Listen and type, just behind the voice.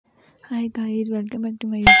Hi guys, welcome back to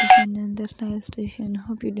my YouTube channel, The Style Station.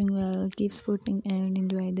 Hope you're doing well. Keep supporting and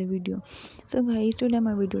enjoy the video. So guys, today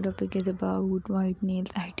my video topic is about white nails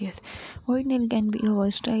ideas. White nail can be a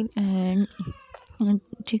versatile and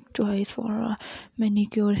chic choice for a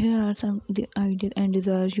manicure. Here are some the ideas and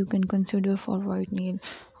desires you can consider for white nail.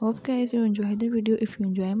 Hope guys you enjoy the video. If you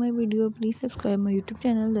enjoy my video, please subscribe my YouTube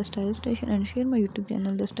channel, The Style Station, and share my YouTube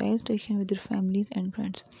channel, The Style Station, with your families and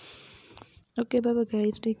friends. Okay, bye bye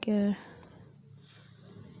guys, take care.